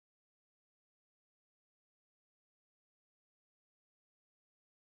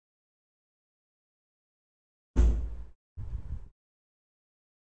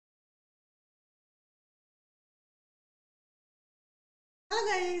Hello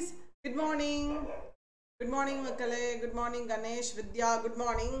guys, good morning. Good morning Makale, good morning Kaneesh, Vidya, good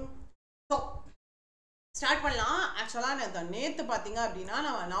morning. So, start பண்ணலாம். Actually நேத்து பாத்தீங்க அப்படினா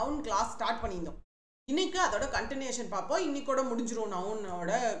நம்ம noun class start பண்ணியிருந்தோம். இன்னைக்கு அதோட continuation பாப்போம். இன்னைக்கோட முடிஞ்சிரும் noun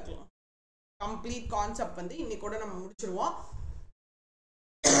ஓட complete concept வந்து இன்னைக்கோட நம்ம முடிச்சிருவோம்.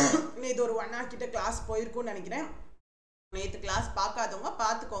 நேத்து ஒரு 1 hour கிட்ட class போயிருக்கும்னு நினைக்கிறேன். நேத்து class பார்க்காதவங்க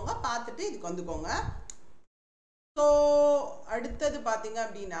பார்த்துக்கோங்க, பார்த்துட்டு இதுக்கு வந்துக்கோங்க. So, அடுத்தது பாத்தீங்க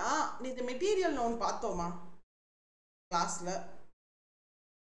அப்படினா இந்த மெட்டீரியல் நவுன் பார்த்தோமா கிளாஸ்ல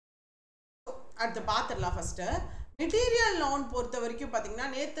அடுத்து பாத்துறலாம் ஃபர்ஸ்ட் மெட்டீரியல் நவுன் பொறுத்த வரைக்கும்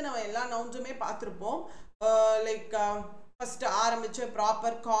பாத்தீங்கன்னா நேத்து நம்ம எல்லா நவுன்ஸுமே பார்த்திருப்போம் லைக் ஃபர்ஸ்ட் ஆரம்பிச்சு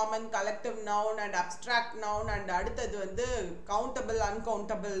proper common collective noun and abstract noun and அடுத்தது வந்து countable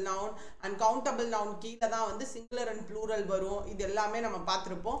uncountable noun and countable noun கீழே தான் வந்து சிங்குலர் அண்ட் ப்ளூரல் வரும் இது எல்லாமே நம்ம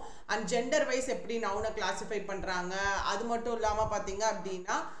பார்த்துருப்போம் அண்ட் ஜெண்டர் வைஸ் எப்படி நவுனை கிளாஸிஃபை பண்ணுறாங்க அது மட்டும் இல்லாமல் பார்த்தீங்க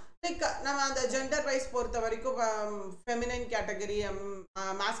அப்படின்னா லைக் நம்ம அந்த ஜெண்டர் வைஸ் பொறுத்த வரைக்கும் ஃபெமினின் கேட்டகரி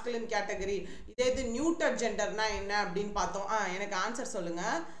மாஸ்குலின் கேட்டகரி இதே இது நியூட்டர் ஜெண்டர்னா என்ன அப்படின்னு பார்த்தோம் எனக்கு ஆன்சர் சொல்லுங்க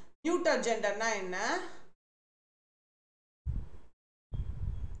நியூட்டர் ஜெண்டர்னா என்ன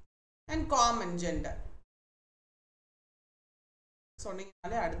and common gender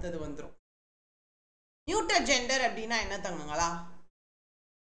சொன்னீங்கனாலே அடுத்தது வந்துரும் நியூட்டர் ஜெண்டர் அப்படினா என்ன தங்கங்களா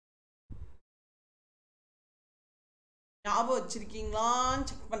ஞாபகம் வச்சிருக்கீங்களான்னு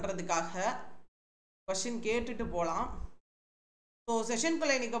செக் பண்றதுக்காக क्वेश्चन கேட்டுட்டு போலாம் சோ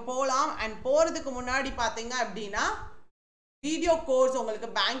செஷனுக்குள்ள இன்னைக்கு போலாம் and போறதுக்கு முன்னாடி பாத்தீங்க அப்படினா வீடியோ கோர்ஸ் உங்களுக்கு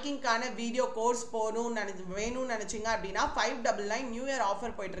பேங்கிங்கான வீடியோ கோர்ஸ் வேணும்னு நினைச்சீங்க அப்படின்னா 599 நியூ இயர்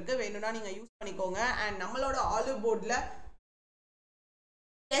ஆஃபர் போயிட்டு இருக்கு வேணும்னா நீங்க யூஸ் பண்ணிக்கோங்க அண்ட் நம்மளோட ஆலிவ் போர்ட்ல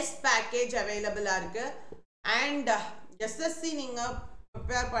டெஸ்ட் பேக்கேஜ் அவைலபிளா இருக்கு அண்ட் எஸ்எஸ்சி நீங்க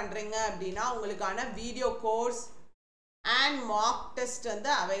ப்ரிப்பேர் பண்றீங்க அப்படின்னா உங்களுக்கான video course and mark test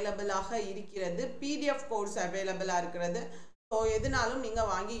வந்து அவைலபிளாக இருக்கிறது பிடிஎஃப் கோர்ஸ் அவைலபிளா இருக்கிறது ஸோ எதுனாலும் நீங்க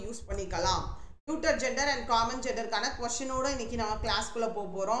வாங்கி யூஸ் பண்ணிக்கலாம் நியூட்டர் ஜெண்டர் அண்ட் காமன் ஜெண்டருக்கான கொஸ்டினோட இன்னைக்கு நம்ம கிளாஸ்க்குள்ள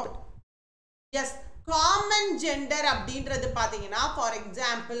போறோம் எஸ் காமன் ஜெண்டர் அப்படின்றது பாத்தீங்கன்னா ஃபார்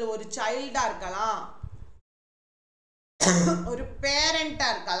எக்ஸாம்பிள் ஒரு சைல்டா இருக்கலாம் ஒரு பேரண்டா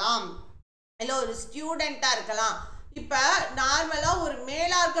இருக்கலாம் இல்ல ஒரு ஸ்டூடெண்டா இருக்கலாம் இப்ப நார்மலா ஒரு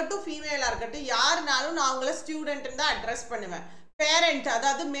மேலா இருக்கட்டும் ஃபீமேலா இருக்கட்டும் யாருனாலும் நான் அவங்கள ஸ்டூடெண்ட்னு தான் அட்ரஸ் பண்ணுவேன் பேரண்ட்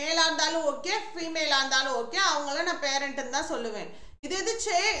அதாவது மேலா இருந்தாலும் ஓகே ஃபீமேலா இருந்தாலும் ஓகே அவங்கள நான் பேரண்ட்னு தான் சொல்லுவேன் இது எது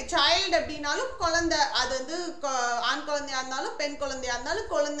சைல்டு அப்படின்னாலும் குழந்தை அது வந்து ஆண் குழந்தையா இருந்தாலும் பெண் குழந்தையா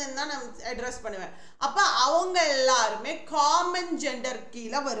இருந்தாலும் குழந்தைன்னு தான் நான் அட்ரஸ் பண்ணுவேன் அப்ப அவங்க எல்லாருமே காமன் ஜெண்டர்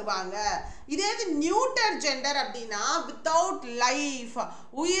கீழே வருவாங்க இதே இது நியூட்டர் ஜெண்டர் அப்படின்னா வித்தவுட் லைஃப்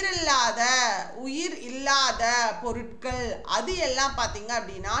உயிர் இல்லாத பொருட்கள் அது எல்லாம் பாத்தீங்க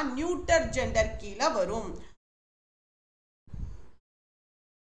அப்படின்னா நியூட்டர் ஜெண்டர் கீழே வரும்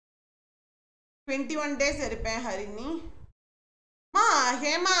 21 days இருப்பேன் ஹரிணி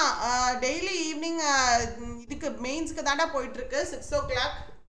ஹேமா டெய்லி ஈவினிங் இதுக்கு மெயின்ஸ்க்கு தாண்டா போயிட்டு இருக்கு 6 o'clock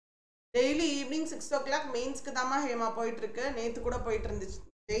டெய்லி ஈவினிங் 6 o'clock மெயின்ஸ்க்கு தாமா ஹேமா போயிட்டு இருக்கு நேத்து கூட போயிட்டு இருந்துச்சு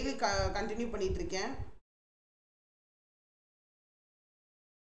டெய்லி கண்டினியூ பண்ணிட்டு இருக்கேன்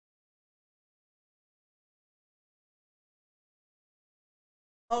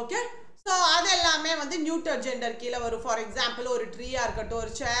ஓகே ஸோ அது எல்லாமே வந்து நியூட்டர் ஜெண்டர் கீழே வரும் ஃபார் எக்ஸாம்பிள் ஒரு ட்ரீயா இருக்கட்டும்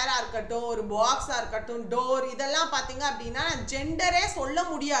ஒரு சேரா இருக்கட்டும் ஒரு பாக்ஸா இருக்கட்டும் டோர் இதெல்லாம் பார்த்தீங்க அப்படின்னா ஜெண்டரே சொல்ல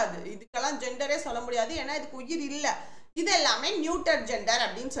முடியாது இதுக்கெல்லாம் ஜெண்டரே சொல்ல முடியாது ஏன்னா இதுக்கு உயிர் இல்லை இது எல்லாமே நியூட்டர் ஜெண்டர்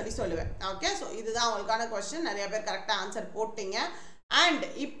அப்படின்னு சொல்லுவேன் ஓகே ஸோ இதுதான் உங்களுக்கான கொஸ்டின் நிறைய பேர் கரெக்டாக ஆன்சர் போட்டீங்க அண்ட்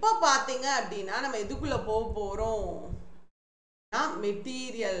இப்போ பார்த்தீங்க அப்படின்னா நம்ம எதுக்குள்ள போறோம்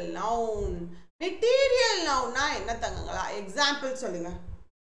மெட்டீரியல் நவுன்னா என்ன தங்கங்களா எக்ஸாம்பிள் சொல்லுங்க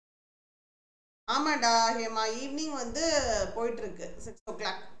ஆமாடா ஹேமா ஈவினிங் வந்து போயிட்டு இருக்கு 6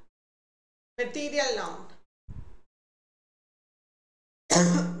 o'clock material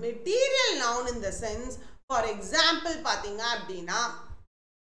noun in the sense for example பாத்தீங்க அப்படின்னா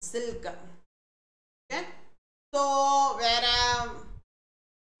சில்க் ஓகே ஸோ வேற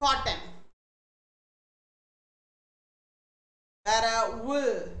காட்டன் வேற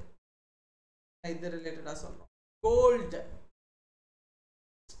உல் இது ரிலேட்டடா சொல்றோம் கோல்டு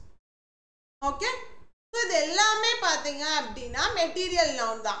ஓகே ஸோ இது எல்லாமே பார்த்தீங்க அப்படின்னா மெட்டீரியல்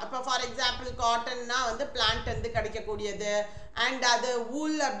நவுன் தான் இப்போ ஃபார் எக்ஸாம்பிள் காட்டன்னா வந்து பிளான்ட் வந்து கிடைக்கக்கூடியது அண்ட் அது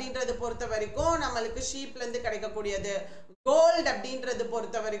வூல் அப்படின்றது பொறுத்த வரைக்கும் நம்மளுக்கு ஷீப்லேருந்து கிடைக்கக்கூடியது கோல்டு அப்படின்றது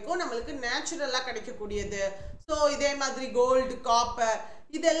பொறுத்த வரைக்கும் நம்மளுக்கு நேச்சுரலாக கிடைக்கக்கூடியது ஸோ இதே மாதிரி கோல்டு காப்பர்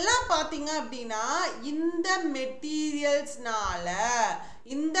இதெல்லாம் பார்த்தீங்க அப்படின்னா இந்த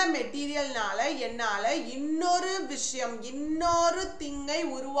மெட்டீரியல்னால என்னால இன்னொரு விஷயம் இன்னொரு திங்கை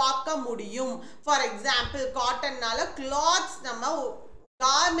உருவாக்க முடியும் ஃபார் எக்ஸாம்பிள் காட்டன்னால கிளாத்ஸ் நம்ம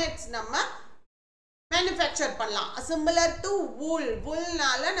garments நம்ம manufacture பண்ணலாம் similar to wool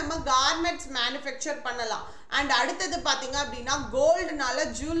woolனால நம்ம garments manufacture பண்ணலாம் and அடுத்தது பாத்தீங்க அப்படினா goldனால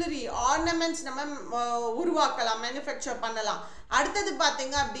jewelry ornaments நம்ம உருவாக்கலாம் manufacture பண்ணலாம் அடுத்தது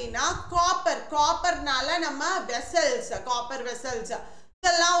பாத்தீங்க அப்படினா copperனால நம்ம vessels copper vessels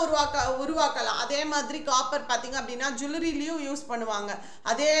இதெல்லாம் உருவாக்கலாம் அதே மாதிரி காப்பர் பாத்தீங்க அப்படினா ஜுவல்லரிலயும் யூஸ் பண்ணுவாங்க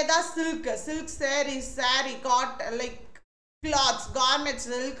அதேதான் silk saree cotton like cloths garments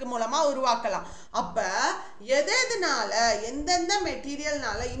silk மூலமா உருவாக்கலாம் அப்ப எதனால எந்தெந்த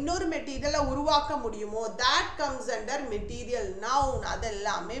மெட்டீரியல்னால இன்னொரு மெட்டீரியலை உருவாக்க முடியுமோ that comes under material noun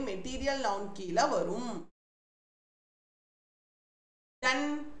அதெல்லாமே material noun கீழ வரும் then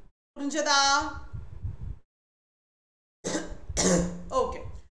புரிஞ்சதா ஓகே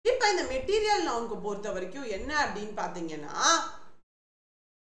இப்போ இந்த மெட்டீரியல் நவுனுக்கு பொறுத்த வரைக்கும் என்ன அப்படினு பாத்தீங்கன்னா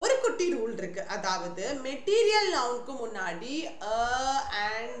ஒரு குட்டி ரூல் இருக்கு அதாவது மெட்டீரியல் நவுனுக்கு முன்னாடி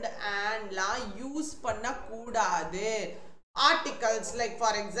and லாம் யூஸ் பண்ண கூடாது articles like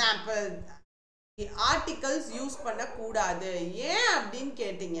for example articles use பண்ண கூடாது ஏன் அப்படினு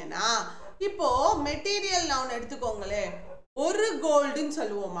கேட்டிங்கன்னா இப்போ மெட்டீரியல் நவுன் எடுத்துக்கோங்களே ஒரு கோல்ட்னு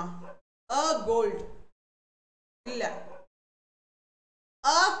சொல்லுவோமா a gold இல்ல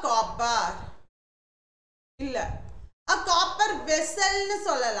a copper இல்ல a copper vessel னு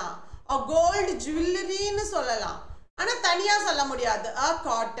சொல்லலாம் a gold jewelry னு சொல்லலாம் ஆனா தனியா சொல்ல முடியாது a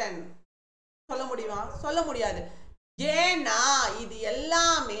cotton சொல்ல முடியுமா சொல்ல முடியாது ஏனா இது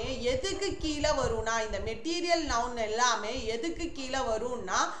எல்லாமே எதுக்கு கீழ வரும்னா இந்த மெட்டீரியல் நவுன் எல்லாமே எதுக்கு கீழ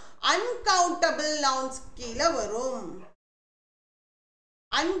வரும்னா uncountable nouns கீழ வரும்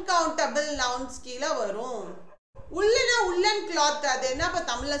uncountable nouns கீழ வரும் உள்ளனா உள்ளன் cloth அது என்னப்பா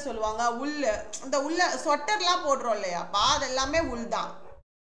தமிழ்ல சொல்லுவாங்க உல் அந்த உள்ள ஸ்வெட்டர்லாம் போடுறோம் இல்லையாப்பா அது எல்லாமே உல் தான்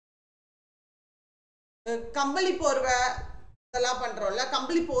கம்பளி போர்வை அதெல்லாம் பண்றோம்ல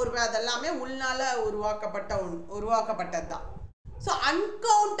கம்பளி போர்வை அதெல்லாமே உள்னால உருவாக்கப்பட்டது தான் சோ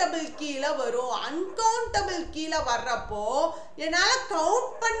uncountable கீழ வரும் uncountable கீழ வர்றப்போ என்னால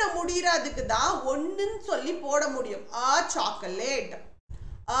கவுண்ட் பண்ண முடியறதுக்கு தான் ஒண்ணுன்னு சொல்லி போட முடியும் a chocolate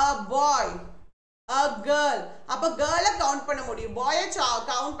a boy a girl அப்ப girl கவுண்ட் பண்ண முடியும் boy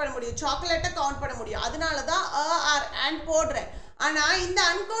கவுண்ட் பண்ண முடியும் chocolate கவுண்ட் பண்ண முடியும் அதனால தான் a or and போடுறேன் ஆனா இந்த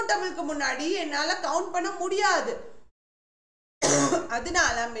uncountable முன்னாடி என்னால கவுண்ட் பண்ண முடியாது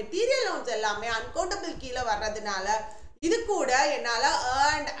அதனால மெட்டீரியல் நவுன்ஸ் எல்லாமே uncountable கீழ வர்றதுனால இது கூட என்னால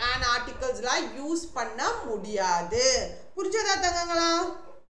and an articlesலாம் யூஸ் பண்ண முடியாது புரிஞ்சதா தங்கங்களா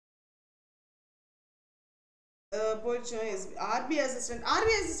போச்சு ஆர்பி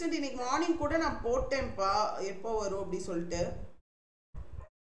அசிஸ்டன்ட் இன்னைக்கு மார்னிங் கூட நான் போட்டேன்ப்பா எப்போ வரும் அப்படி சொல்லிட்டு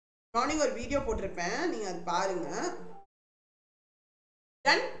மார்னிங் ஒரு வீடியோ போட்டிருப்பேன் நீங்க அது பாருங்க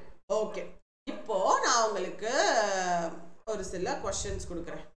டன் ஓகே இப்போ நான் உங்களுக்கு ஒரு சில क्वेश्चंस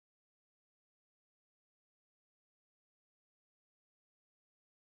கொடுக்கிறேன்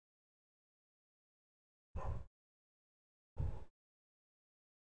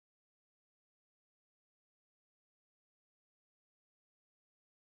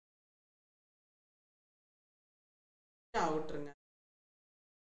விட்டுருங்க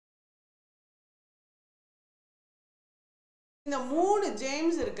இந்த மூணு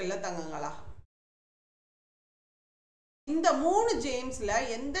ஜேம்ஸ் இருக்குல்ல தங்கங்களா இந்த மூணு ஜேம்ஸ்ல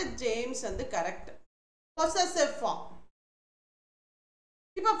எந்த ஜேம்ஸ் வந்து கரெக்ட் பொசசிவ் ஃபார்ம்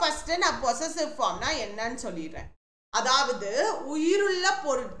இப்போ ஃபர்ஸ்ட் நான் பொசசிவ் ஃபார்ம்னா என்னன்னு சொல்லிடுறேன் அதாவது உயிருள்ள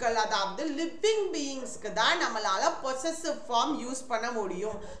பொருட்கள் அதாவது லிவிங் பீயிங்ஸ்க்கு தான் நம்மளால பொசசிவ் ஃபார்ம் யூஸ் பண்ண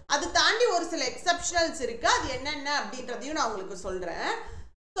முடியும் அது தாண்டி ஒரு சில எக்ஸெப்ஷனல்ஸ் இருக்கு அது என்னென்ன அப்படின்றதையும் நான் உங்களுக்கு சொல்றேன்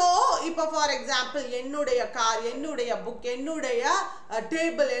ஸோ இப்போ ஃபார் எக்ஸாம்பிள் என்னுடைய கார் என்னுடைய புக் என்னுடைய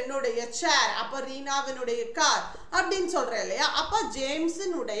டேபிள் என்னுடைய சேர் அப்போ ரீனாவினுடைய கார் அப்படின்னு சொல்றேன் இல்லையா அப்போ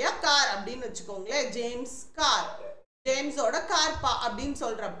ஜேம்ஸினுடைய கார் அப்படின்னு வச்சுக்கோங்களேன் ஜேம்ஸ் கார் ஜேம்ஸோட கார்பா அப்படின்னு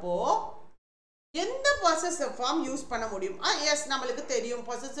சொல்றப்போ எந்த பொசசிவ் ஃபார்ம் யூஸ் பண்ண முடியும் எஸ் நம்மளுக்கு தெரியும்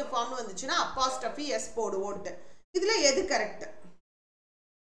பொசசிவ் ஃபார்ம் வந்துச்சுன்னா அப்போஸ்ட்ரோஃபி எஸ் போடுவோம்ட்டு இதுல எது கரெக்ட்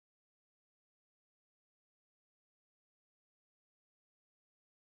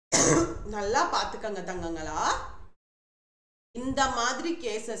நல்லா பாத்துக்கங்க தங்கங்களா இந்த மாதிரி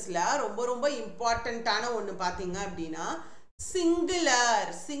கேசஸ்ல ரொம்ப ரொம்ப இம்பார்ட்டன்ட்டான ஒண்ணு பாத்தீங்க அப்படின்னா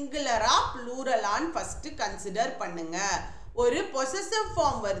சிங்குலரா ப்ளூரலான்னு ஃபர்ஸ்ட் கன்சிடர் பண்ணுங்க ஒரு பொசசிவ்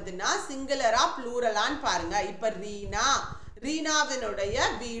ஃபார்ம் வருதுன்னா சிங்குலரா ப்ளூரலான்னு பாருங்க இப்ப ரீனாவினுடைய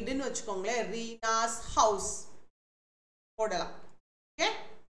வீடுன்னு வச்சுக்கோங்களேன் ரீனாஸ் ஹவுஸ் போடலாம் ஓகே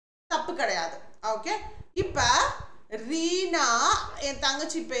தப்பு கிடையாது ஓகே இப்ப ரீனா என்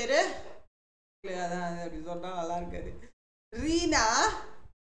தங்கச்சி பேரு அப்படி சொன்னா நல்லா இருக்காது ரீனா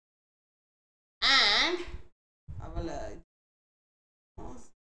அண்ட் அவளை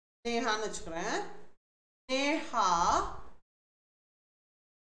நேஹான்னு வச்சுக்கிறேன். நேஹா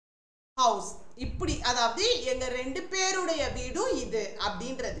ஹவுஸ். இப்படி அதாவது எங்க 2 பேருடைய வீடும் இது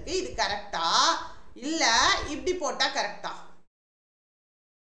அப்படின்றதுக்கு இது கரெக்டா இல்ல இப்படி போட்டா கரெக்டா?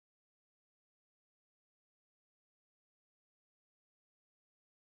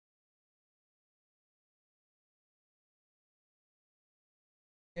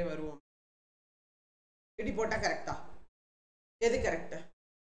 வருவோம். இப்படி போட்டா கரெக்டா? எது கரெக்ட்?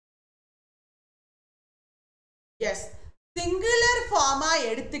 எஸ், சிங்குலர் ஃபார்மா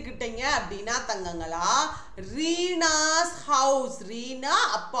எடுத்துக்கிட்டீங்க அப்படின்னா தங்கங்களா, Reenas house, Reena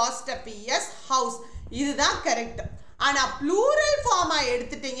apostrophe S house, இதுதான் கரெக்ட். ஆனா ப்ளூரல் ஃபார்மா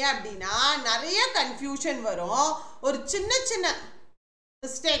எடுத்துட்டீங்க அப்படின்னா நிறைய கன்ஃபியூஷன் வரும். ஒரு சின்ன சின்ன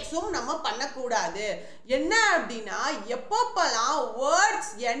மிஸ்டேக்ஸும் நம்ம பண்ணக்கூடாது. என்ன அப்படின்னா எப்பப்பெல்லாம்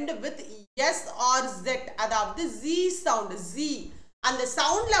words end with S R jet, அதாவது ஜி சவுண்ட், ஜி அந்த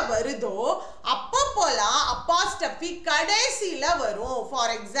சவுண்ட்ல வருதோ அப்பப்போலாம் அப்போஸ்ட்ரோபி கடைசியில வரும்.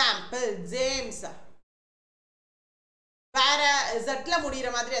 ஃபார் எக்ஸாம்பிள் ஜேம்ஸ், வேற ஜெட்ல முடிகிற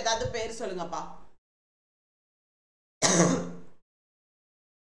மாதிரி ஏதாவது பேர் சொல்லுங்கப்பா.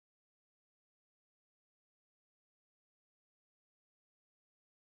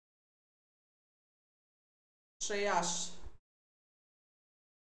 ஸ்ரேயாஷ்,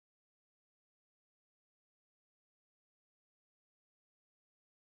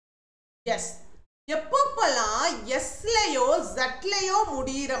 எஸ். எப்பப்பெல்லாம் எஸ்லயோ ஜட்லயோ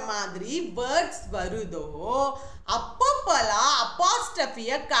முடிகிற மாதிரி வேர்ட்ஸ் வருதோ அப்பப்பெல்லாம்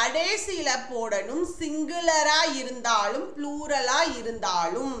அப்போஸ்ட்ரோபிய கடைசியில போடணும். சிங்குலரா இருந்தாலும் ப்ளூரலா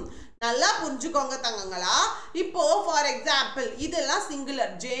இருந்தாலும் நல்லா புரிஞ்சுக்கோங்க தங்கங்களா. இப்போ ஃபார் எக்ஸாம்பிள் இதெல்லாம்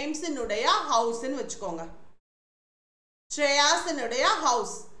சிங்குலர், ஜேம்ஸினுடைய ஹவுஸ்ன்னு வச்சுக்கோங்க, ஸ்ரேயாஸினுடைய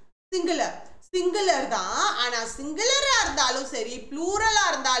ஹவுஸ் சிங்குலர், சிங்குலர் தான். ஆனா சிங்குலரா இருந்தாலும் சரி ப்ளூரலா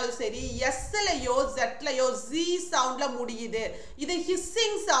இருந்தாலும் சரி எஸ்லயோ ஜெட்லயோ ஜி சவுண்ட்ல முடியுது. இது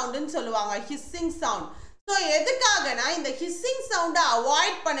ஹிஸ்ஸிங் சவுண்ட்னு சொல்லுவாங்க, ஹிஸ்ஸிங் சவுண்ட். ஸோ எதுக்காகனா இந்த ஹிஸ்ஸிங் சவுண்டை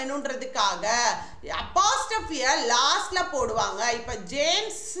அவாய்ட் பண்ணணுன்றதுக்காக அப்போஸ்ட்ரோபிய லாஸ்ட்ல போடுவாங்க. இப்ப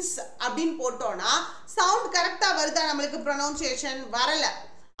ஜேம்ஸ் அப்படின்னு போட்டோம்னா சவுண்ட் கரெக்டா வருதா, நம்மளுக்கு ப்ரொனவுன்சியேஷன் வரல,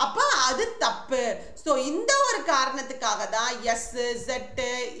 அப்ப அது தப்பு. ஸோ இந்த ஒரு காரணத்துக்காக தான் எஸ் ஜெட்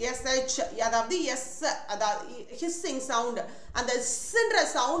எஸ்ஹெச், அதாவது எஸ் அதாவது ஹிஸ்ஸிங் சவுண்ட், அந்த ஸ்ன்ற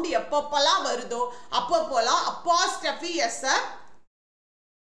சவுண்ட் எப்பப்பெல்லாம் வருதோ அப்பப்போலாம் அப்போஸ்ட்ரோபி எஸ்,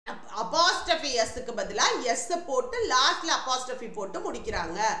 அப்போஸ்ட்ரோபி எஸ்க்கு பதிலா எஸ் போட்டு லாஸ்ட்ல அப்போஸ்ட்ரோபி போட்டு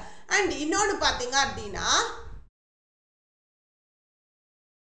முடிக்கிறாங்க. அண்ட் இன்னொன்னு பாத்தீங்க அப்படின்னா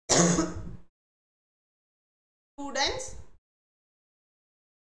ஸ்டூடெண்ட்ஸ்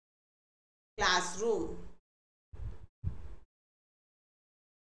classroom,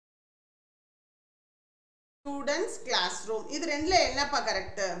 students classroom, இது ரெண்டுல என்னப்பா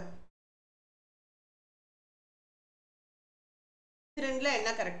கரெக்ட்? இது ரெண்டுல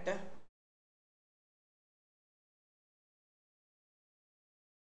என்ன கரெக்ட்?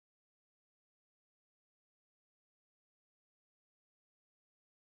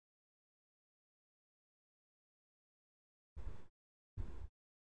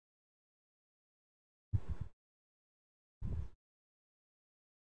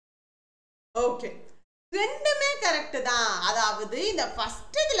 ஓகே, ரெண்டுமே கரெக்ட் தான். அதாவது இந்த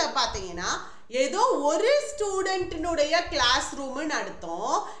ஃபர்ஸ்ட் இதுல பாத்தீங்கன்னா ஏதோ ஒரு ஸ்டூடெண்ட்னுடைய கிளாஸ் ரூம்னு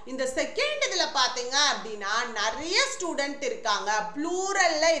அர்த்தம். இந்த செகண்ட் இதுல பாத்தீங்க அப்படின்னா நிறைய ஸ்டூடெண்ட் இருக்காங்க,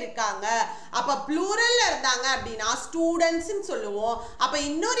 ப்ளூரல்ல இருக்காங்க. அப்ப ப்ளூரல்ல இருந்தாங்க அப்படின்னா ஸ்டூடெண்ட்ஸ்னு சொல்லுவோம். அப்ப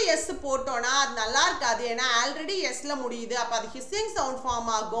இன்னொரு எஸ் போட்டோம்னா அது நல்லா இருக்காது, ஏன்னா ஆல்ரெடி எஸ்ல முடியுது, அப்ப அது ஹிஸ்ஸிங் சவுண்ட் ஃபார்ம்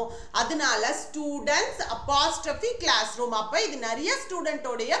ஆகும். அதனால ஸ்டூடெண்ட்ஸ் அப்போஸ்ட்ரோபி கிளாஸ் ரூம். அப்ப இது நிறைய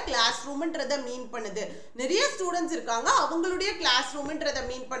ஸ்டூடெண்டோடைய கிளாஸ் ரூம்ன்றத மீன் பண்ணுது. நிறைய ஸ்டூடெண்ட்ஸ் இருக்காங்க, அவங்களுடைய கிளாஸ் ரூம்ன்றத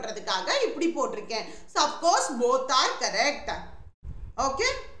மீன் பண்றதுக்காக இப்படி போட்டிருக்கேன். So of course both are correct.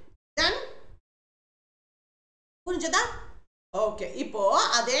 Okay, done. புரிஞ்சதா? ஓகே, இப்போ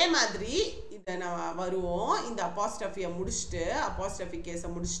அதே மாதிரி இத நான் வருவோம். இந்த அப்போஸ்ட்ரோபியை முடிச்சிட்டு, அப்போஸ்ட்ரோபி கேஸை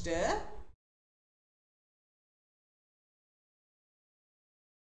முடிச்சிட்டு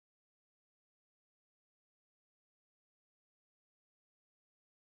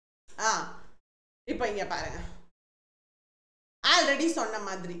இப்போ இங்க பாருங்க, ஆல்ரெடி சொன்ன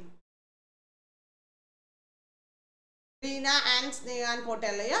மாதிரி ரீனா அண்ட் ஸ்னேகான்னு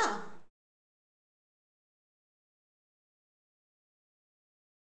போட்டேன் இல்லையா?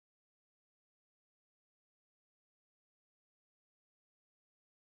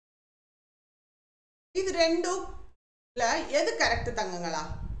 இது ரெண்டுல எது கரெக்ட் தங்கங்களா?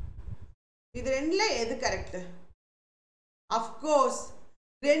 இது ரெண்டுல எது கரெக்ட்? அஃப்கோர்ஸ்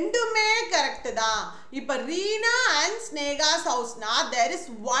ரெண்டுமே கரெக்ட் தான். இப்ப Reena and Sneha's houseனா there is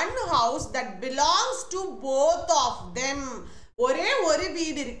one house that belongs to both of them. ஒரே ஒரு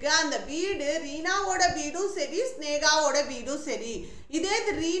வீடு இருக்கு. அந்த வீடு ரீனாவோட வீடும் சரி ஸ்னேகாவோட வீடும் சரி. இதே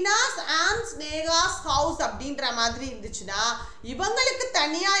ரீனாஸ் அண்ட் ஸ்னேகாஸ் ஹவுஸ் அப்படின்ற மாதிரி இருந்துச்சுன்னா இவங்களுக்கு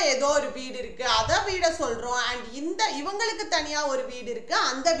தனியா ஏதோ ஒரு வீடு இருக்கு அத வீட சொல்றோம் அண்ட் இந்த இவங்களுக்கு தனியா ஒரு வீடு இருக்கு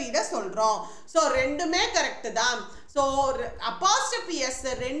அந்த வீட சொல்றோம். சோ ரெண்டுமே கரெக்ட் தான். சோ அப்போஸ்ட்ரோபி எஸ்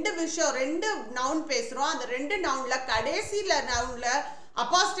ரெண்டு விஷயம் ரெண்டு நவுன் பேசுறோம். அந்த ரெண்டு நவுன்ல கடைசில நவுன்ல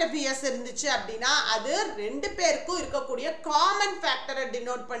அப்போஸ்ட்ரோபி எஸ் இருந்துச்சு அப்படின்னா அது ரெண்டு பேருக்கும் இருக்கக்கூடிய காமன் ஃபேக்டரை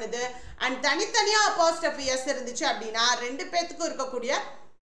டினோட் பண்ணுது. அண்ட் தனித்தனியா அப்போஸ்ட்ரோபி எஸ் இருந்துச்சு அப்படின்னா ரெண்டு பேத்துக்கும் இருக்கக்கூடிய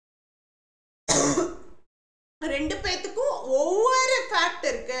ரெண்டு பேத்துக்கும் ஒவ்வொரு ஃபேக்ட்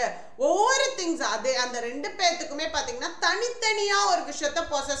இருக்கு ஒவ்வொரு திங்ஸ் அது அந்த ரெண்டு பேத்துக்குமே பாத்தீங்கன்னா தனித்தனியா ஒரு விஷயத்தை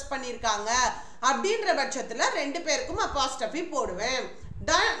ப்ராசஸ் பண்ணிருக்காங்க அப்படின்ற பட்சத்துல ரெண்டு பேருக்கும் அப்போஸ்ட்ரோபி போடுவேன்.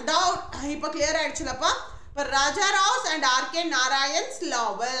 இப்போ கிளியர் ஆயிடுச்சுலப்பா. இப்போ ராஜா ராவ்ஸ் அண்ட் ஆர்கே நாராயண்ஸ்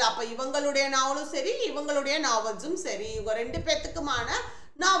நாவல் அப்ப இவங்களுடைய நாவலும் சரி இவங்களுடைய நாவல்ஸும் சரி இவங்க ரெண்டு பேத்துக்குமான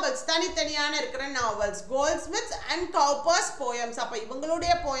நாவல்ஸ் தனித்தனியான இருக்கிற நாவல்ஸ். கோல்ட்ஸ்மித்ஸ் அண்ட் கவுப்பர்ஸ் போயம்ஸ் அப்ப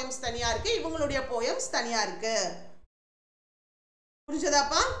இவங்களுடைய போயம்ஸ் தனியா இருக்கு இவங்களுடைய போயம்ஸ் தனியா இருக்கு.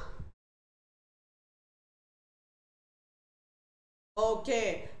 புரிஞ்சதாப்பா? Okay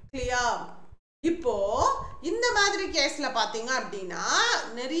clear. இப்போ இந்த மாதிரி கேஸ்ல பாத்தீங்க அப்படின்னா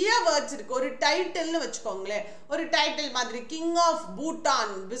நிறைய வேர்ட்ஸ் இருக்கு. ஒரு டைட்டில்னு வச்சுக்கோங்களேன். ஒரு டைட்டில் மாதிரி கிங் ஆஃப்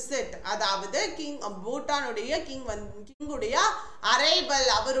பூட்டான் விசிட் அதாவது கிங் பூட்டானுடைய கிங்குடைய அரைவல்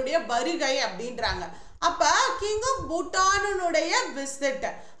அவருடைய வருகை அப்படின்றாங்க. அப்ப கிங் ஆஃப் பூட்டானுடைய விசிட்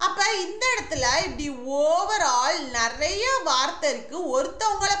அப்ப இந்த இடத்துல இப்படி ஓவரால் நிறைய வார்த்தை இருக்கு.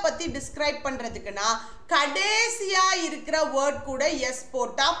 ஒருத்தவங்களை பத்தி டிஸ்கிரைப் பண்றதுக்குன்னா கடைசியா இருக்கிற வேர்ட் கூட எஸ்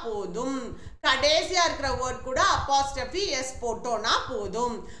போட்டா போதும். கடைசியா இருக்கிற வேர்ட் கூட அப்போஸ்ட்ரோபி எஸ் போட்டோனா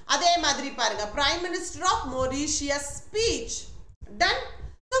போதும். அதே மாதிரி பாருங்க prime minister of Mauritius speech ton.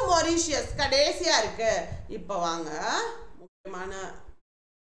 Mauritius கடைசியா இருக்கு. இப்ப வாங்க முக்கியமான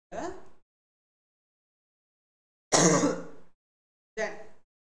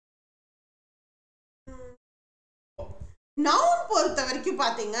நவுன் பொறுத்த வரைக்கும்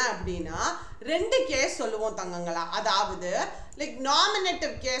பாத்தீங்க அப்படின்னா ரெண்டு கேஸ் சொல்லுவோம் தங்கங்களா. அதாவது லைக்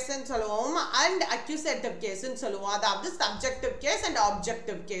நாமினேட்டிவ் கேஸ்ன்னு சொல்லுவோம் அண்ட் அக்யூசேட்டிவ் கேஸ்ன்னு சொல்லுவோம். அதாவது சப்ஜெக்டிவ் கேஸ் அண்ட்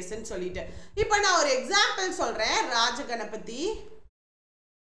ஆப்ஜெக்டிவ் கேஸ்ன்னு சொல்லிட்டு இப்போ நான் ஒரு எக்ஸாம்பிள் சொல்றேன். Rajaganapathi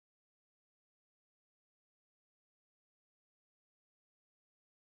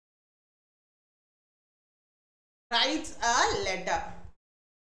writes a letter.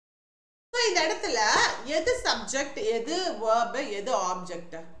 So இந்த இடத்துல எது சப்ஜெக்ட் எது verb எது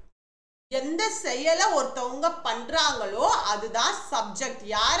ஆப்ஜெக்ட் எந்த செயலை ஒருத்தவங்க பண்றாங்களோ அதுதான் சப்ஜெக்ட்.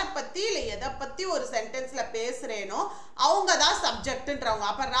 யாரை பத்தி இல்ல எதை பத்தி ஒரு சென்டென்ஸ்ல பேசுறேனோ அவங்க தான் சப்ஜெக்ட்ன்றவங்க.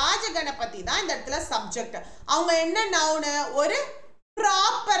 அப்ப ராஜகணபதி தான் இந்த இடத்துல சப்ஜெக்ட். அவங்க என்ன நவுனு ஒரு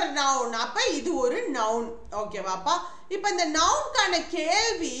ப்ராப்பர் நவுன். அப்ப இது ஒரு நவுன். ஓகேவாப்பா? இப்ப இந்த நவுனுக்கான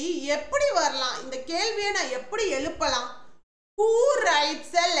கேள்வி எப்படி வரலாம்? இந்த கேள்வியை நான் எப்படி எழுப்பலாம்? Who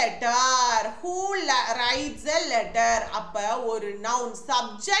writes a letter? Who writes a letter? அப்ப ஒரு நவுன்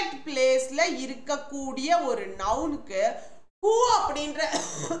சப்ஜெக்ட் பிளேஸ்ல இருக்கக்கூடிய ஒரு நவுனுக்கு who அப்படின்ற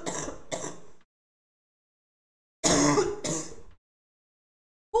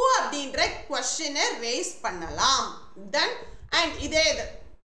who அப்படின்ற क्वेश्चனை ரேஸ் பண்ணலாம். then and இதே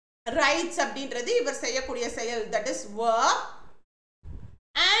writes அப்படின்றது இவர் செய்யக்கூடிய செயல் that is verb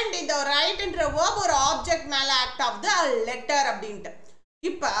and இந்த write என்ற verb ஒரு ஆப்ஜெக்ட் மேல ஆக்ட் ஆகுது லெட்டர் அப்படின்ட்டு.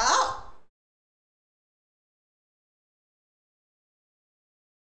 இப்ப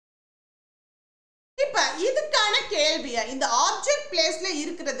இதுக்கான கேள்வியை இந்த ஆப்ஜெக்ட் பிளேஸ்ல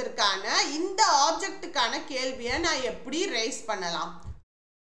இருக்கிறதுக்கான இந்த ஆப்ஜெக்ட்டுக்கான கேள்வியை நான் எப்படி ரேஸ் பண்ணலாம்?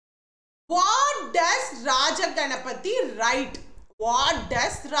 What does Rajaganapathi write? What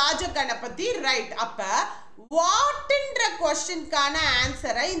does Rajaganapathi write? அப்ப வாட்ன்ற क्वेश्चनக்கான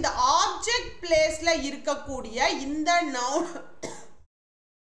ஆன்சரை இந்த ஆப்ஜெக்ட் பிளேஸ்ல இருக்கக்கூடிய இந்த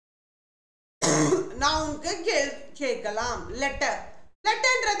நவுனுக்கு கேட்கலாம். Letter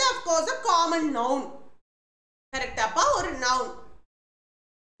லெட்டர்ன்றது of course a common noun. கரெக்டாப்பா? ஒரு நவுன்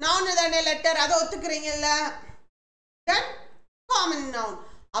நவுன் தானே லெட்டர், அதை ஒத்துக்கிறீங்கல்ல? then common noun.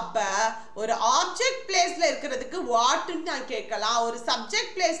 அப்ப ஒரு ஆப்ஜெக்ட் பிளேஸ்ல இருக்கிறதுக்கு வாட்ன்னு நான் கேட்கலாம், ஒரு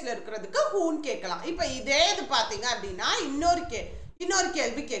சப்ஜெக்ட் பிளேஸ்ல இருக்கிறதுக்கு ஹூன்னு கேட்கலாம். இப்ப இதே இது பாத்தீங்க அப்படின்னா இன்னொரு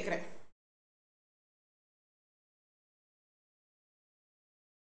கேள்வி கேட்கிறேன்.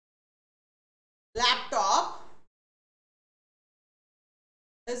 Laptop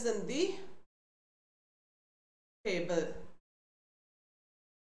is in the table.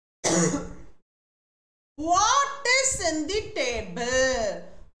 What is in the table?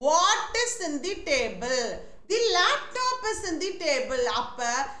 What is in the table? The laptop is in the table. அப்ப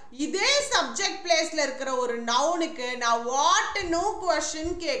இதே subject placeல இருக்கிற ஒரு நவுனுக்கு நான் what no question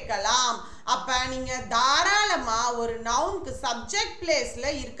கேட்கலாம். அப்ப நீங்க தாராளமா ஒரு நவுனுக்கு subject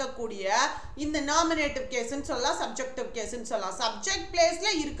placeல இருக்கக்கூடிய இந்த nominative case ன்னு சொல்லலாம், subjective case ன்னு சொல்லலாம். subject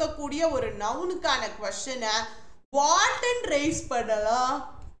placeல இருக்கக்கூடிய ஒரு நவுனுக்கான question what ன்னு raise பண்ணலாம்,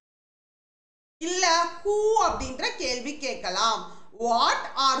 இல்ல who அப்படின்ற கேள்வி கேட்கலாம். what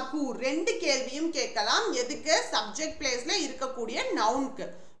or who ரெண்டு கேள்வியும் கேட்கலாம். எதுக்கு? subject placeல இருக்கக்கூடிய நவுனுக்கு.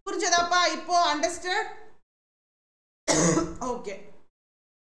 புரிஞ்சதாப்பா? இப்போ understood? ஓகே.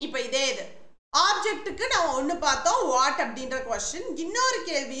 இப்போ இதே இது ஆப்ஜெக்ட்டுக்கு நம்ம ஒன்று பார்த்தோம் what அப்படின்ற question. இன்னொரு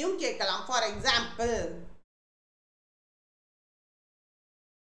கேள்வியும் கேட்கலாம். For example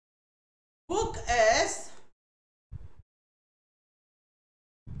book is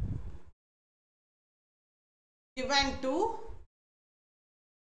given to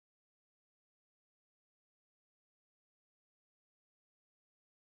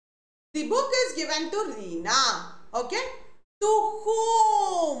the book is given to Reena. Okay? To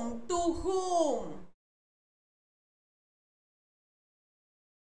whom? To whom?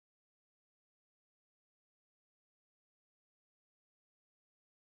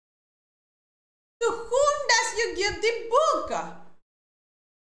 To whom does you give the book?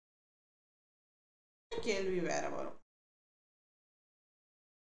 கேள்வி வேற வரும்.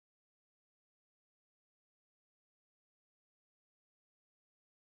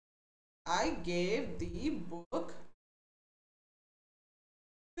 I gave the book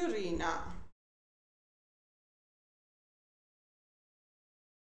to Reena.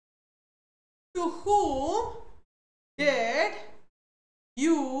 To whom did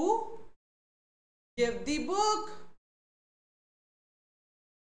you give the book?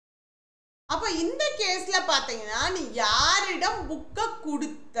 அப்ப இந்த கேஸ்ல பாத்தீங்கன்னா நீ யாரிடம் புக்க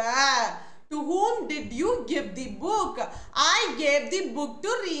கொடுத்த? To whom did you give the book? I gave the book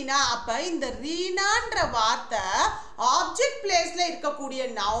to Reena. அப்ப இந்த ரீனான்ற வார்த்தை ஆப்ஜெக்ட் பிளேஸ்ல இருக்கக்கூடிய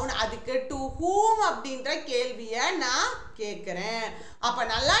நவுன். அதுக்கு to whom அப்படின்ற கேள்வியை நான் கேட்கிறேன். அப்ப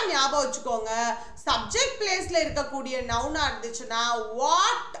நல்லா ஞாபகம் வச்சுக்கோங்க, சப்ஜெக்ட் பிளேஸ்ல இருக்கக்கூடிய நவுனா இருந்துச்சுன்னா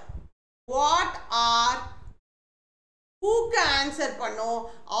what or whoக்கு ஆன்சர் பண்ணும்.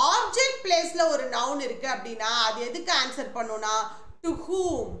 ஆப்ஜெக்ட் பிளேஸ்ல ஒரு நவுன் இருக்கு அப்படின்னா அது எதுக்கு ஆன்சர் பண்ணும்னா to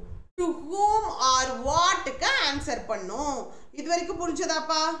whom or whatக்கு ஆன்சர் பண்ணும். இது வரைக்கும்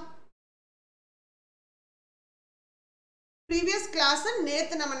புரிஞ்சதாப்பா? previous class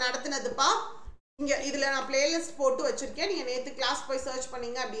நேத்து நம்ம நடத்தினதுப்பா. இங்க இதுல நான் பிளேலிஸ்ட் போட்டு வச்சிருக்கேன். நீங்க நேத்து கிளாஸ் போய் சர்ச்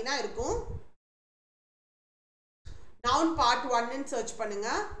பண்ணீங்க அப்படின்னா இருக்கும். noun part 1 ன்னு சர்ச் பண்ணுங்க.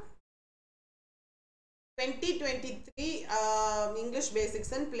 2023 English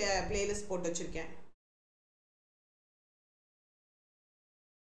basics and playlist போட்டு வச்சிருக்கேன்.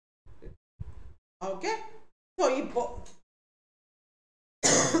 ஓகே, சோ இப்போ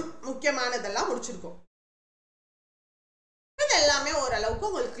முக்கியமானதெல்லாம் முடிச்சிருக்கோம். இது எல்லாமே ஓரளவுக்கு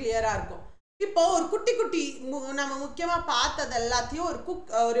உங்களுக்கு கிளியரா இருக்கும். இப்போ ஒரு குட்டி குட்டி நம்ம முக்கியமா பார்த்தது எல்லாத்தையும்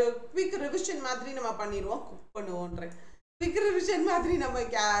ஒரு குவிக் ரிவிஷன் மாதிரி நம்ம பண்ணிடுவோம். குவிக் ரிவிஷன் மாதிரி நம்ம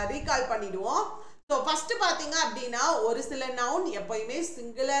ரீகால் பண்ணிடுவோம். ஸோ ஃபர்ஸ்ட் பார்த்தீங்க அப்படின்னா ஒரு சில நவுன் எப்பயுமே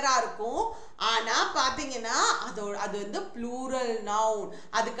சிங்குலரா இருக்கும். ஆனா பார்த்தீங்கன்னா அது வந்து ப்ளூரல் நவுன்.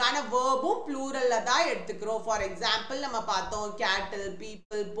 அதுக்கான வேர்பும் ப்ளூரல்ல தான் எடுத்துக்கிறோம். ஃபார் எக்ஸாம்பிள் நம்ம பார்த்தோம் கேட்டில்,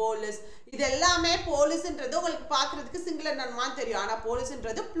 பீப்புள், போலீஸ். இது எல்லாமே போலீஸ்ன்றது உங்களுக்கு பார்க்கறதுக்கு சிங்குலர் நவுன் மாதிரி தெரியும். ஆனா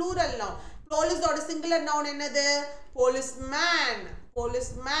போலீஸ்ன்றது ப்ளூரல் நவுன். போலீஸோட சிங்குலர் நவுன் என்னது? Policeman,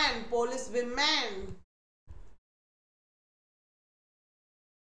 police women.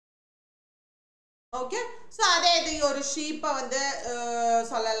 Okay, so அதே இது ஒரு ஷீப்பை வந்து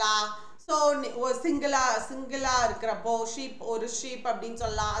சொல்லலாம். ஸோ சிங்கிளா இருக்கிறப்போ ஒரு ஷீப் அப்படின்னு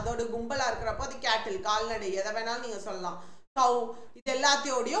சொல்லலாம். அதோட கும்பலா இருக்கிறப்போ அது கேட்டில், கால்நடை, எதை வேணாலும் நீங்க சொல்லலாம். கவ், இது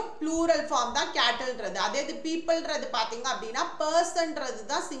எல்லாத்தையோடையும் ப்ளூரல் ஃபார்ம் தான் கேட்டில்ன்றது. அதே இது பீப்புள்ன்றது பார்த்தீங்க அப்படின்னா பர்சன்றது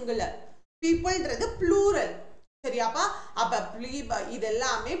தான் சிங்குலர், பீப்புள்ன்றது ப்ளூரல். சரியாப்பா? அப்ப இது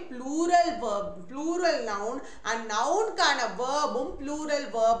எல்லாமே ப்ளூரல் நவுன். அண்ட் நவுனுக்கான வேர்பும் ப்ளூரல்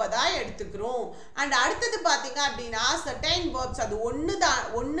வேர்பை தான் எடுத்துக்கிறோம். அண்ட் அடுத்தது பார்த்தீங்க அப்படின்னா சர்டைன் வேர்ப்ஸ், அது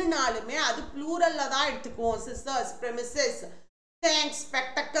ஒன்றுனாலுமே அது ப்ளூரல்ல தான் எடுத்துக்குவோம். சிசர்ஸ், ப்ரெமிசஸ், தேங்க்ஸ்,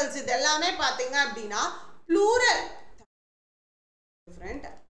 ஸ்பெக்டக்கல்ஸ், இது எல்லாமே பார்த்தீங்க அப்படின்னா ப்ளூரல்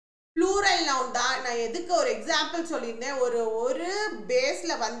ப்ளூரல் நவுன் தான். நான் எதுக்கு ஒரு எக்ஸாம்பிள் சொல்லியிருந்தேன். ஒரு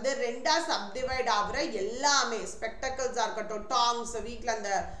பேஸ்ல வந்து ரெண்டா சப்டிவைட் ஆகுற எல்லாமே, ஸ்பெக்டக்கல்ஸா இருக்கட்டும், டாங்ஸ், வீட்டில்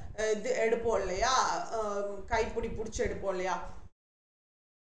அந்த இது எடுப்போம் இல்லையா, கைப்பிடி பிடிச்சி எடுப்போம் இல்லையா,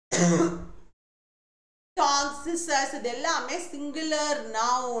 dogs, scissors இது எல்லாமே singular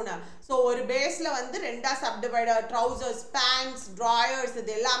noun. So ஒரு பேஸ்ல வந்து ரெண்டா subdivided trousers, pants, drawers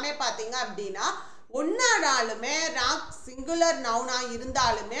இது எல்லாமே பாத்தீங்க அப்படின்னா ஒன்னானாலுமே singular noun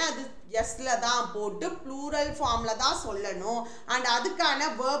இருந்தாலுமே அது yesல தான் போட்டு plural formல தான் சொல்லணும் and அதுக்கான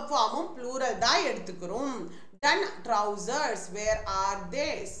verb formum plural தான் எடுத்துக்கிறோம். Then trousers, where are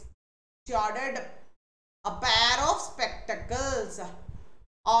they? She ordered a pair of spectacles.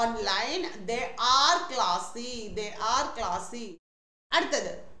 Online, they are classy. They are classy.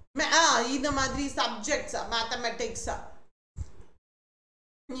 அடுத்தது இந்த மாதிரி subjects, mathematics,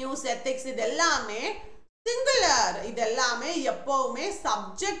 news, ethics இது எல்லாமே singular. இது எல்லாமே எப்பவுமே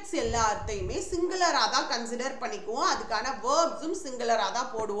subjects எல்லாத்தையுமே singular-ஆ தான் கன்சிடர் பண்ணிக்குவோம். அதுக்கான verbs-உம் singular-ஆ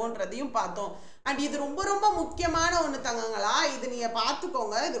தான் போடுவோன்றதையும் பார்த்தோம். and இது ரொம்ப ரொம்ப முக்கியமான ஒன்று தங்கங்களா. இது நீங்க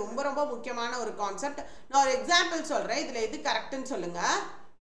பார்த்துக்கோங்க. இது ரொம்ப ரொம்ப முக்கியமான ஒரு கான்செப்ட். நான் ஒரு எக்ஸாம்பிள் சொல்றேன். இதுல எது கரெக்ட்னு சொல்லுங்க.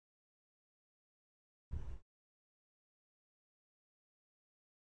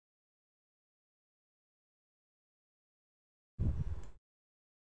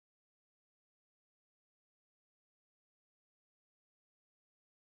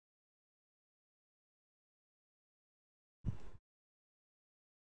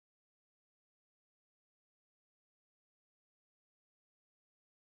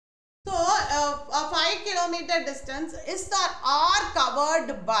 So, a 5 kilometer distance is or are covered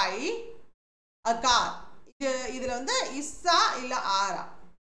by a car. இதுல வந்து இஸ்ஸா இல்ல ஆரா?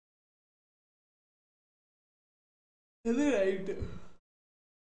 இது right.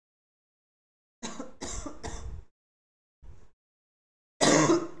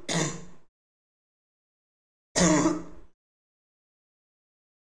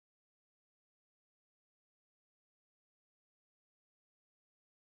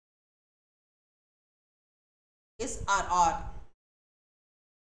 Is or are?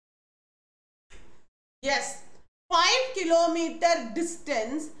 Yes, 5 kilometer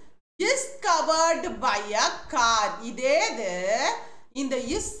distance is covered by a car. இதேது இந்த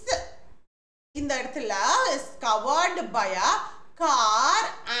is இந்த இடத்துல is covered by a car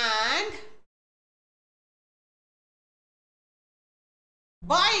and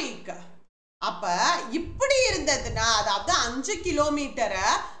bike. அப்ப இப்படி இருந்ததுன்னா அதாவது 5 கிலோமீட்டரை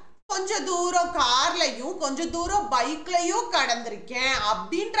கொஞ்சம் தூரம் கார்லயும் கொஞ்சம் தூரம் பைக்லயும் கடந்திருக்கேன்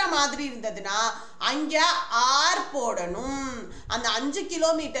அப்படின்ற மாதிரி இருந்ததுன்னா அங்க ஆர் போடணும். அந்த 5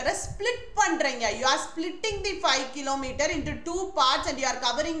 கிலோமீட்டரை ஸ்பிளிட் பண்றீங்க. you are splitting the 5 kilometer into 2 parts and you are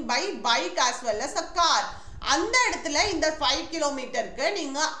covering by bike as well as a car. அந்த இடத்துல இந்த 5 கிலோமீட்டருக்கு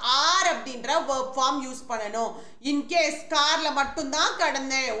நீங்க ஆர் அப்படின்ற verb form யூஸ் பண்ணணும். இன் கேஸ் கார்ல மட்டும் தான்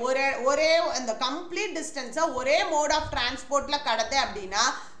கடந்தேன், ஒரே அந்த கம்ப்ளீட் டிஸ்டன்ஸை ஒரே மோட் ஆஃப் டிரான்ஸ்போர்ட்ல கடந்தேன் அப்படின்னா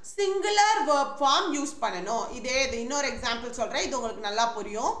சிங்குலர் verb form யூஸ் பண்ணணும். இதே இன்னொரு எக்ஸாம்பிள் சொல்றேன், இது உங்களுக்கு நல்லா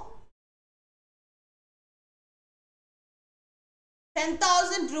புரியும்.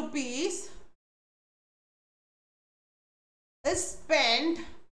 10,000 rupees is spent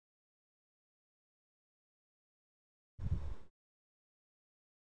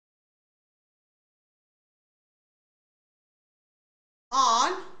on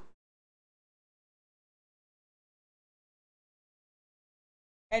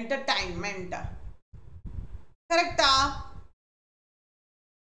entertainment. கரெக்டா?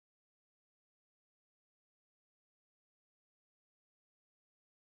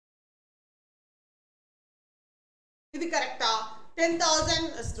 இது கரெக்டா?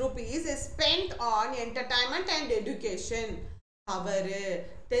 10,000 rupees is spent on entertainment and education. அவரு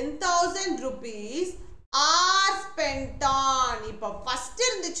 10,000 rupees are spent on. இப்போ ஃபர்ஸ்ட்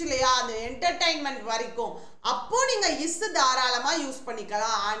இருந்துச்சு இல்லையா அந்த என்டர்டைன்மெண்ட் வரைக்கும், அப்போ நீங்க இஸ் தாராளமா யூஸ்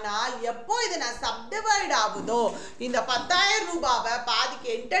பண்ணிக்கலாம். ஆனால் எப்போ இது நான் சப்டிவைட் ஆகுதோ இந்த 10,000 ரூபாவை பாதிக்கு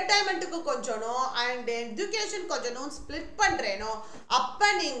என்டர்டைன்மெண்ட்டுக்கு கொஞ்சனும் அண்ட் எஜுகேஷன் கொஞ்சனும் ஸ்பிளிட் பண்றேனோ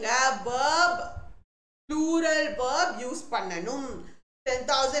அப்ப நீங்க verb plural verb யூஸ் பண்ணணும்.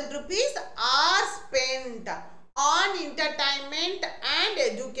 10,000 rupees are spent on entertainment and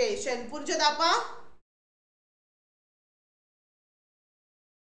education. புரிஞ்சதாப்பா?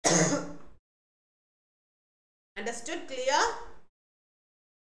 Understood? Clear?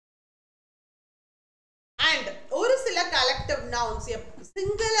 And ஒரு சில collective nouns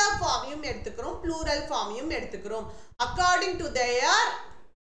singular form எடுத்துக்கிறோம், plural form எடுத்துக்கிறோம். According to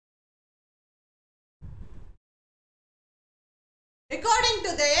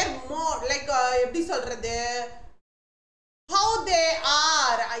their mode, like எப்படி சொல்றது, how they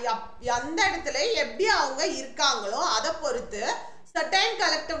are, அந்த இடத்துல எப்படி அவங்க இருக்காங்களோ அதை பொறுத்து certain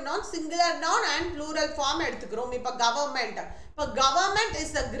collective noun, singular noun and plural form எடுத்துக்கிறோம். இப்ப government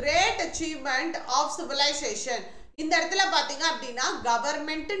is a great achievement of civilization. இந்த இடத்துல பாத்தீங்க அப்படின்னா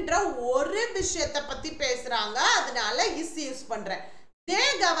கவர்மெண்ட்ன்ற ஒரு விஷயத்தை பத்தி பேசுறாங்க, அதனால இஸ் யூஸ் பண்றேன். இதே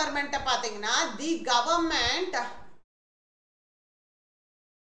கவர்மெண்ட்டை பாத்தீங்கன்னா the government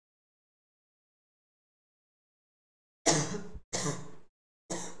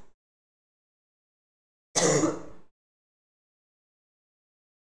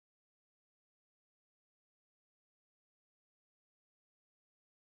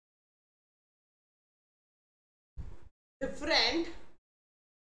different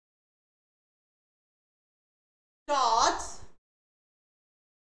thoughts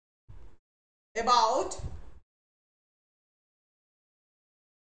about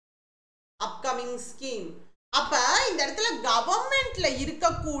upcoming scheme. அப்ப இந்த இடத்துல கவர்மெண்ட்ல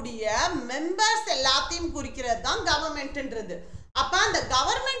இருக்கக்கூடிய மெம்பர்ஸ் எல்லாத்தையும் குறிக்கிறது தான் கவர்மெண்ட்ன்றது. அப்ப அந்த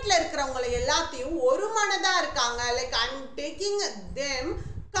கவர்மெண்ட்ல இருக்கிறவங்க எல்லாத்தையும் ஒரு மனதா இருக்காங்க, like I am taking them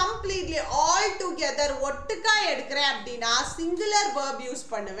completely all together ஒட்டுக்கா எடுக்கிறேன் அப்படின்னா சிங்குலர் verb யூஸ்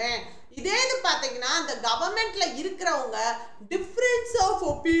பண்ணுவேன். இதே இது பாத்தீங்கன்னா அந்த கவர்மெண்ட்ல இருக்கிறவங்க டிஃபரன்ஸ் ஆஃப்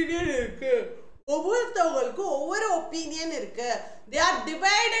ஒப்பீனியன் இருக்கு, ஒவ்வொருத்தவங்களுக்கும் ஒவ்வொரு ஒப்பீனியன் இருக்கு, they are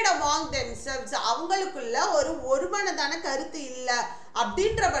divided among themselves, அவங்களுக்குள்ள ஒரு மனதான கருத்து இல்ல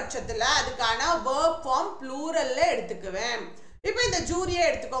அப்படின்ற பட்சத்துல அதுக்கான verb form pluralல எடுத்துக்குவேன். இப்போ இந்த ஜூரியை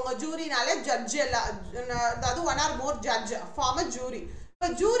எடுத்துக்கோங்க, ஜூரினாலே ஜட்ஜ் எல்லாம், அதாவது one R more judge form a jury.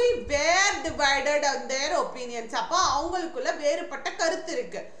 இப்போ jury where divided on their opinions, அப்போ அவங்களுக்குள்ள வேறுபட்ட கருத்து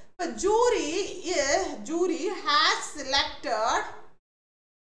இருக்கு. இப்போ ஜூரி ஹேஸ் செலக்டட்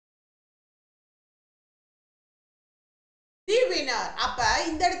தி வினர். அப்ப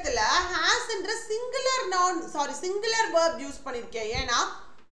இந்த இடத்துல ஹேஸ்ன்ற singular noun, sorry singular verb use பண்ணிருக்கேன். ஏன்னா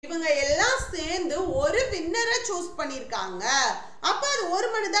இவங்க எல்லாம் சேர்ந்து ஒரு வின்னரை சூஸ் பண்ணிருக்காங்க, அப்ப அது ஒரு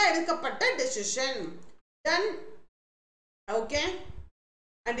மனிதா எடுக்கப்பட்ட டெசிஷன். Done okay.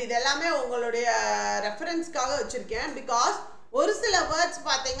 அண்ட் இது எல்லாமே உங்களுடைய ரெஃபரன்ஸ்க்காக வச்சிருக்கேன். பிகாஸ் ஒரு சில வேர்ட்ஸ்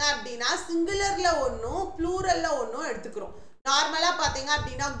பாத்தீங்க அப்படின்னா சிங்குலர்ல ஒன்றும் ப்ளூரல்ல ஒன்றும் எடுத்துக்கிறோம். நார்மலா பாத்தீங்க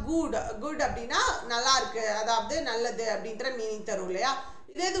அப்படின்னா குட் அப்படின்னா நல்லா இருக்கு, அதாவது நல்லது அப்படின்ற மீனிங் தரும் இல்லையா.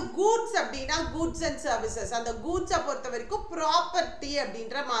 இதே இது கூட்ஸ் அப்படின்னா கூட்ஸ் அண்ட் சர்வீசஸ், அந்த கூட்ஸை பொறுத்த வரைக்கும் ப்ராப்பர்ட்டி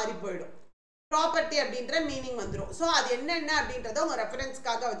அப்படின்ற மாதிரி போயிடும், ப்ராப்பர்ட்டி அப்படின்ற மீனிங் வந்துடும். ஸோ அது என்னென்ன அப்படின்றத உங்க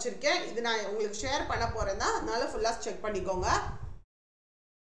ரெஃபரன்ஸ்க்காக வச்சிருக்கேன். இது நான் உங்களுக்கு ஷேர் பண்ண போறேன் தான், அதனால ஃபுல்லா செக் பண்ணிக்கோங்க.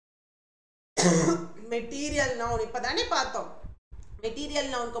 மெட்டீரியல் நவுன் இப்பதானே பார்த்தோம்.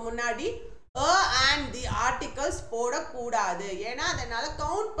 மெட்டீரியல் நவுனுக்கு முன்னாடி and the articles போடக்கூடாது, ஏன்னா அதனால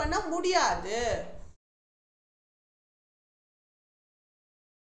கவுண்ட் பண்ண முடியாது.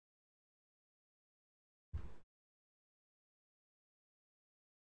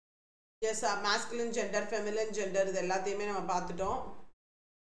 S, masculine gender feminine gender இது எல்லாத்தையுமே நம்ம பார்த்துட்டோம்.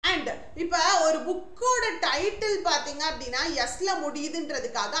 அண்ட் இப்ப ஒரு புக்கோட டைட்டில் பாத்தீங்க அப்படின்னா எஸ்ல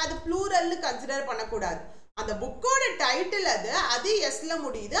முடியுதுன்றதுக்காக அது ப்ளூரல்னு கன்சிடர் பண்ணக்கூடாது. அந்த புக்கோட டைட்டில் அது எஸ்ல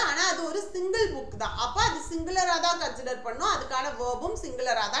முடியுது, ஆனா அது ஒரு சிங்கிள் புக் தான், அப்ப அது சிங்குலரா தான் கன்சிடர் பண்ணும், அதுக்கான வேர்பும்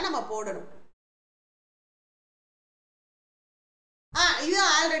சிங்குலரா தான் நம்ம போடணும். இது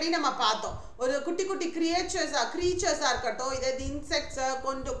ஆல்ரெடி நம்ம பார்த்தோம். ஒரு குட்டி குட்டி கிரியேச்சர்ஸா இருக்கட்டும், இதே இன்செக்ட்ஸ்,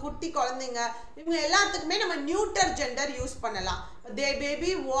 கொஞ்சம் குட்டி குழந்தைங்க, இவங்க எல்லாத்துக்குமே நம்ம நியூட்டர் ஜெண்டர் யூஸ் பண்ணலாம்.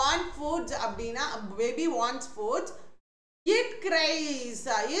 பேபி வாண்ட் ஃபுட்ஸ் அப்படின்னா baby wants foods, it Christ,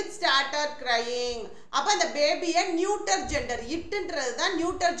 it started crying. அப்ப அந்த பேபியை நியூட்டர் ஜெண்டர், இட்ன்றது தான்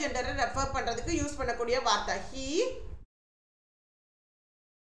நியூட்டர் ஜெண்டரை ரெஃபர் பண்றதுக்கு யூஸ் பண்ணக்கூடிய வார்த்தை. He,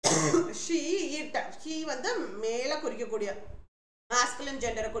 she, it. ஹி வந்து மேல குறிக்கக்கூடிய masculine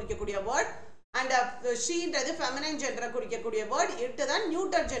gender குறிக்கக்கூடிய வேர்ட், அண்ட் ஷீன்றது feminine gender குறிக்கக்கூடிய வேர்ட், இட் தான்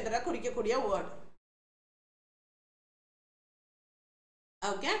நியூட்டர் ஜெண்டரை குறிக்கக்கூடிய வேர்ட்.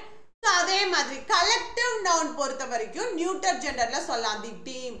 ஓகே. அதே மாதிரி கலெக்டிவ் நவுன் பொறுத்த வரைக்கும் நியூட்டர் ஜெண்டர்ல சொல்லலாம், தி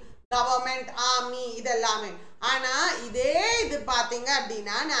டீம், கவர்மெண்ட், ஆர்மி, இதெல்லாமே. ஆனா இதே இது பாத்தீங்க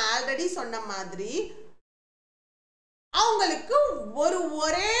அப்படின்னா நான் ஆல்ரெடி சொன்ன மாதிரி அவங்களுக்கு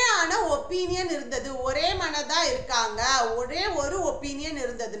ஒரே ஆன ஒப்பீனியன் இருந்தது, ஒரே மனதா இருக்காங்க, ஒரே ஒரு ஒப்பீனியன்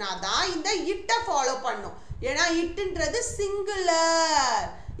இருந்ததுனா தான் இந்த இட்ட ஃபாலோ பண்ணும். ஏன்னா இட்ன்றது சிங்குலர்,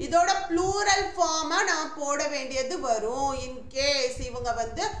 இதோட ப்ளூரல் ஃபார்மா நான் போட வேண்டியது வரும். இன்கேஸ் இவங்க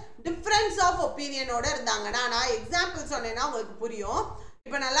வந்து டிஃபரன்ஸ் ஆஃப் ஒப்பீனியனோட இருந்தாங்கன்னா, நான் எக்ஸாம்பிள் சொன்னேன்னா உங்களுக்கு புரியும்.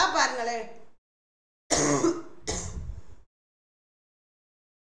 இப்ப நல்லா பாருங்களேன்.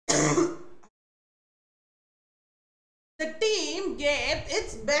 The team gave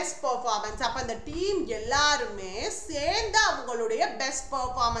its best performance. அப்ப அந்த டீம் எல்லாருமே சேர்ந்து அவங்களுடைய பெஸ்ட்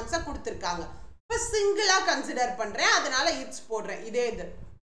பெர்ஃபார்மன்ஸை கொடுத்திருக்காங்க. இப்ப சிங்கிளா கன்சிடர் பண்றேன், அதனால இட்ஸ் போடுறேன். இதே இது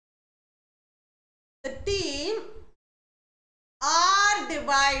the team are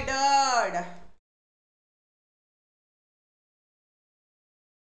divided.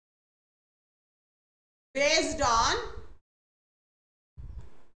 based on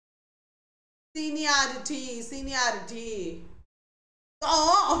seniority. So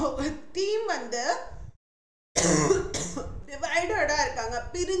team வந்து divided இருக்காங்க,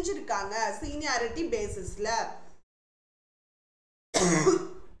 பிரிஞ்சிருக்காங்க seniority basisல.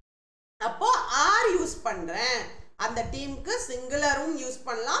 அப்போ R யூஸ் பண்றேன். அந்த டீமுக்கு சிங்குலரும் யூஸ்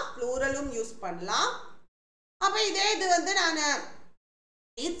பண்ணலாம், ப்ளூரலும் யூஸ் பண்ணலாம். அப்ப இதே இது வந்து நான்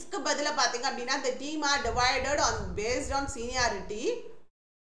இட்ஸ்க்கு பதிலா பாத்தீங்க அப்படின்னா the team are divided on based on seniority.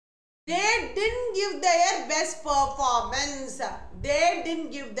 They didn't give their best performance. They didn't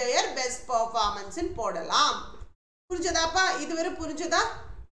give their best performance ன்னு போடலாம். புரிஞ்சதாப்பா? இதுவரை புரிஞ்சதா?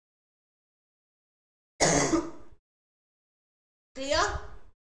 clear?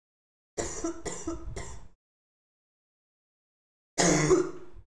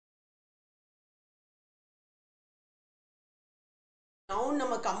 noun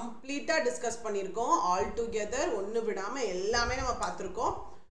நம்ம கம்ப்ளீட்டா டிஸ்கஸ் பண்ணிருக்கோம். ஆல் டுகெதர் ஒன்னு விடாம எல்லாமே நம்ம பார்த்திருக்கோம்.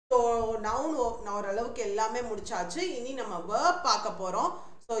 ஸோ நவுன் நான் ஓரளவுக்கு எல்லாமே முடிச்சாச்சு. இனி நம்ம வேர்ப் பார்க்க போறோம்.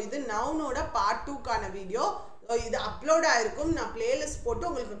 ஸோ இது நவுனோட பார்ட் 2க்கான வீடியோ. இது அப்லோட் ஆயிருக்கும். நான் பிளேலிஸ்ட் போட்டு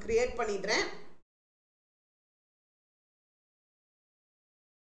உங்களுக்கு கிரியேட் பண்ணிடுறேன்.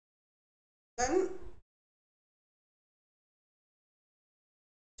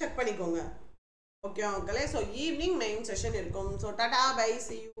 செக் பண்ணிக்கோங்க. ஓகே மக்களே. ஸோ ஈவினிங் மெயின் செஷன் இருக்கும். So tata bye,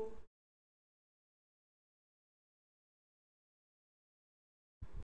 see you.